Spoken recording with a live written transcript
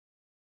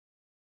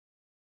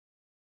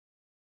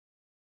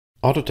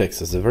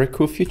Autotext is a very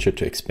cool feature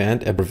to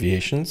expand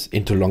abbreviations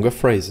into longer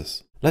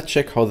phrases. Let's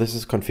check how this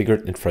is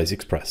configured in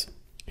PhraseExpress.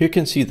 Here you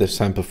can see the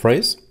sample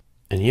phrase,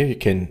 and here you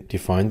can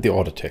define the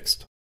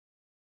autotext.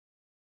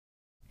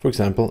 For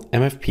example,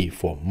 MFP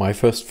for my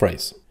first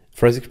phrase.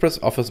 PhraseExpress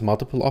offers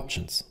multiple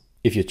options.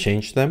 If you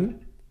change them,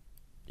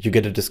 you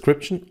get a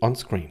description on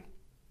screen.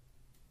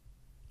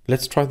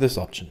 Let's try this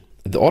option.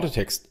 The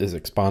autotext is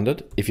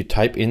expanded if you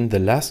type in the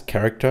last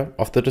character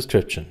of the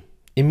description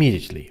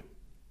immediately.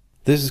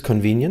 This is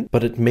convenient,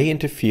 but it may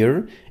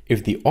interfere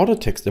if the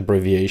autotext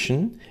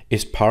abbreviation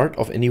is part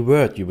of any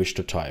word you wish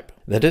to type.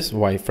 That is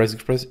why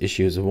PhraseExpress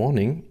issues a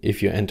warning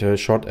if you enter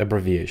short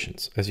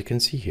abbreviations, as you can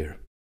see here.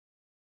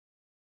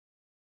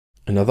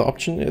 Another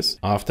option is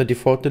after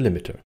default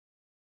delimiter.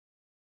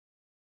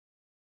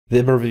 The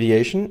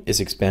abbreviation is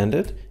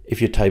expanded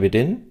if you type it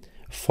in,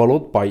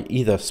 followed by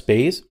either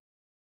space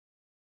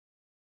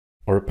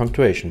or a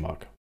punctuation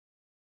mark.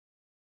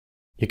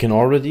 You can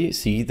already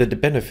see the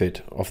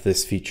benefit of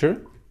this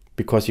feature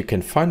because you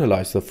can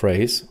finalize the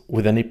phrase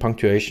with any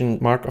punctuation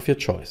mark of your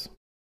choice.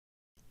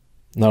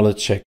 Now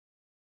let's check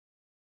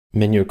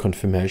menu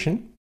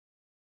confirmation.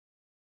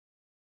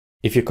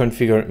 If you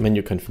configure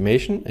menu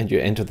confirmation and you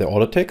enter the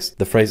autotext,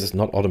 the phrase is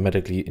not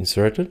automatically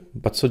inserted,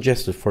 but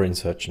suggested for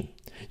insertion.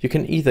 You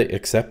can either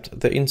accept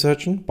the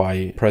insertion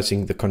by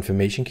pressing the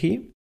confirmation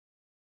key.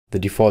 The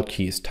default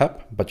key is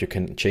tab, but you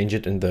can change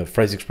it in the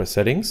PhraseExpress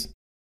settings.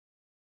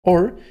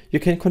 Or you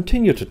can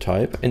continue to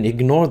type and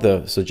ignore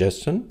the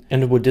suggestion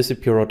and it will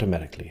disappear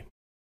automatically.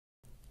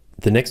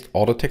 The next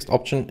autotext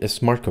option is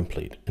Smart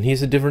Complete, and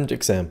here's a different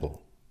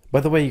example. By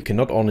the way, you can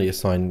not only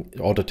assign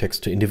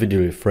autotext to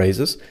individual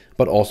phrases,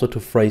 but also to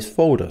phrase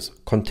folders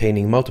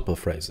containing multiple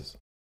phrases.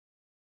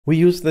 We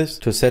use this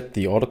to set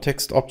the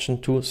autotext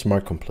option to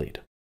Smart Complete.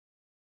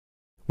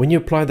 When you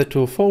apply that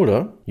to a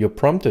folder, you're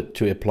prompted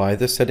to apply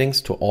the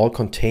settings to all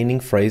containing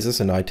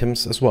phrases and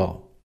items as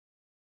well,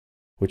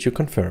 which you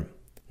confirm.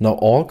 Now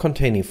all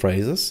containing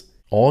phrases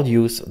all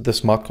use the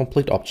Smart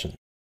Complete option.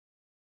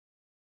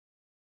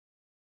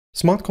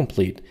 Smart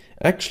Complete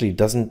actually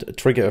doesn't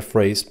trigger a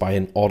phrase by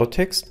an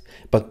autotext,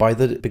 but by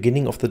the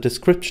beginning of the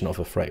description of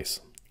a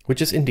phrase,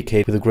 which is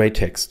indicated with a gray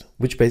text,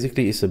 which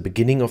basically is the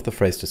beginning of the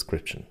phrase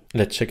description.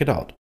 Let's check it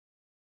out.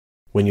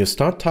 When you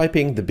start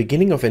typing the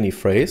beginning of any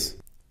phrase,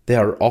 they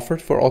are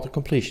offered for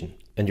auto-completion,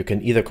 and you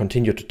can either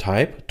continue to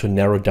type to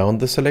narrow down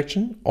the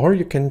selection, or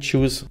you can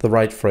choose the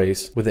right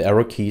phrase with the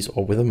arrow keys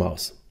or with a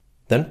mouse.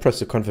 Then press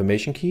the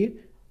confirmation key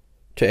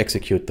to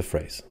execute the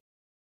phrase.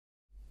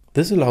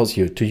 This allows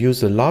you to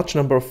use a large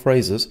number of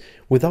phrases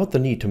without the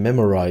need to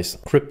memorize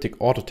cryptic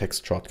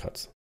autotext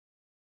shortcuts.